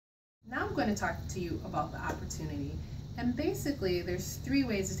Now I'm going to talk to you about the opportunity. And basically, there's three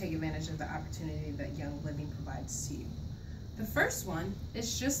ways to take advantage of the opportunity that Young Living provides to you. The first one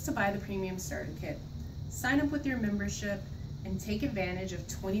is just to buy the premium starter kit. Sign up with your membership and take advantage of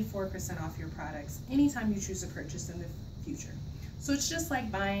 24% off your products anytime you choose to purchase in the future. So it's just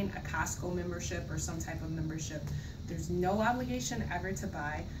like buying a Costco membership or some type of membership. There's no obligation ever to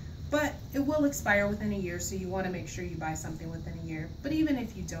buy, but it will expire within a year, so you want to make sure you buy something within a year. But even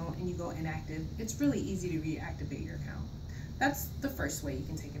if you don't and you go inactive, it's really easy to reactivate your account. That's the first way you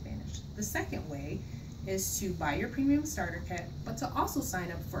can take advantage. The second way is to buy your premium starter kit, but to also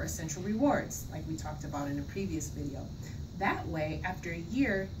sign up for Essential Rewards, like we talked about in a previous video. That way, after a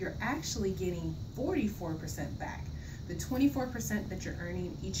year, you're actually getting 44% back. The 24% that you're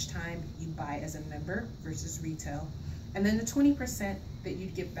earning each time you buy as a member versus retail, and then the 20% that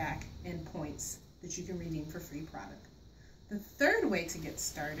you'd get back in points that you can redeem for free product. The third way to get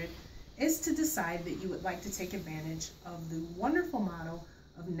started is to decide that you would like to take advantage of the wonderful model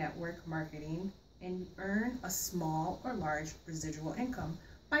of network marketing and earn a small or large residual income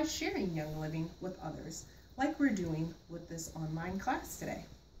by sharing Young Living with others, like we're doing with this online class today.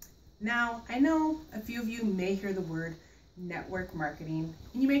 Now, I know a few of you may hear the word network marketing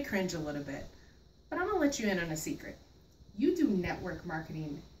and you may cringe a little bit, but I'm gonna let you in on a secret. You do network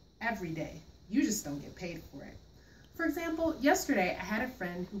marketing every day. You just don't get paid for it. For example, yesterday I had a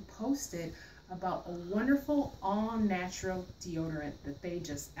friend who posted about a wonderful all-natural deodorant that they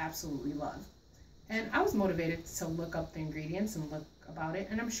just absolutely love. And I was motivated to look up the ingredients and look about it,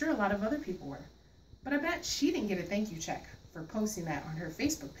 and I'm sure a lot of other people were. But I bet she didn't get a thank you check for posting that on her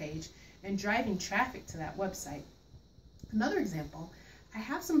Facebook page and driving traffic to that website. Another example, I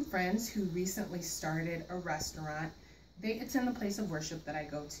have some friends who recently started a restaurant. They attend the place of worship that I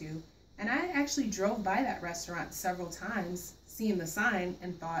go to, and I actually drove by that restaurant several times, seeing the sign,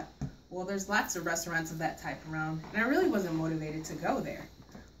 and thought, well, there's lots of restaurants of that type around, and I really wasn't motivated to go there.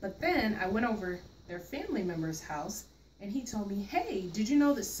 But then I went over their family member's house, and he told me, hey, did you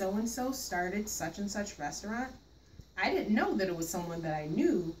know that so-and-so started such and such restaurant? I didn't know that it was someone that I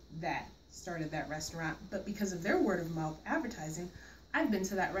knew that started that restaurant, but because of their word of mouth advertising, I've been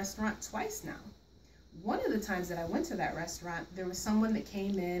to that restaurant twice now. One of the times that I went to that restaurant, there was someone that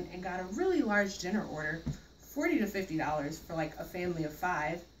came in and got a really large dinner order, $40 to $50 for like a family of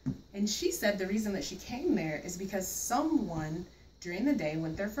 5. And she said the reason that she came there is because someone during the day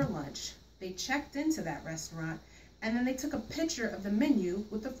went there for lunch, they checked into that restaurant, and then they took a picture of the menu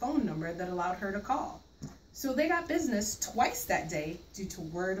with the phone number that allowed her to call. So they got business twice that day due to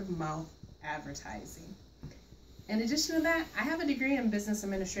word of mouth advertising. In addition to that, I have a degree in business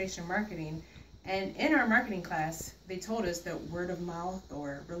administration marketing, and in our marketing class, they told us that word of mouth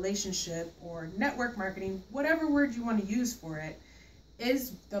or relationship or network marketing, whatever word you want to use for it,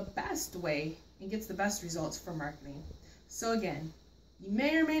 is the best way and gets the best results for marketing. So again, you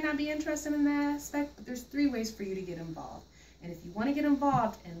may or may not be interested in that aspect, but there's 3 ways for you to get involved. And if you want to get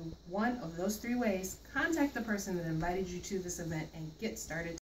involved in one of those 3 ways, contact the person that invited you to this event and get started.